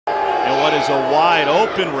what is a wide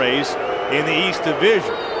open race in the East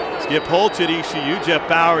Division. Skip Holtz at ECU, Jeff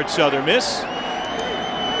Bauer at Southern Miss.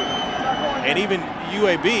 And even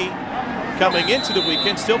UAB coming into the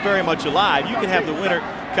weekend still very much alive. You can have the winner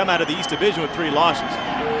come out of the East Division with 3 losses.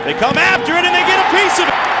 They come after it and they get a piece of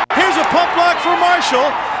it. Here's a pump block for Marshall,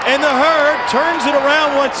 and the Herd turns it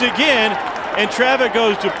around once again. And Travitt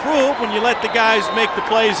goes to prove when you let the guys make the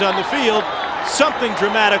plays on the field, something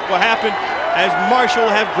dramatic will happen as Marshall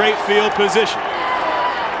will have great field position.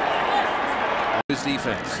 His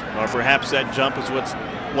defense. Or perhaps that jump is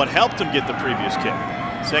what helped him get the previous kick.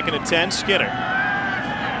 2nd and 10, Skinner.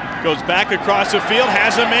 Goes back across the field,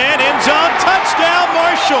 has a man, end zone, touchdown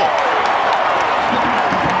Marshall!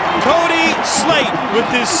 Cody Slate with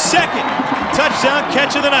his 2nd touchdown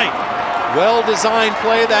catch of the night. Well-designed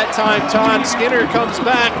play that time. Todd Skinner comes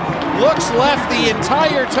back, looks left the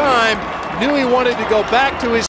entire time, knew he wanted to go back to his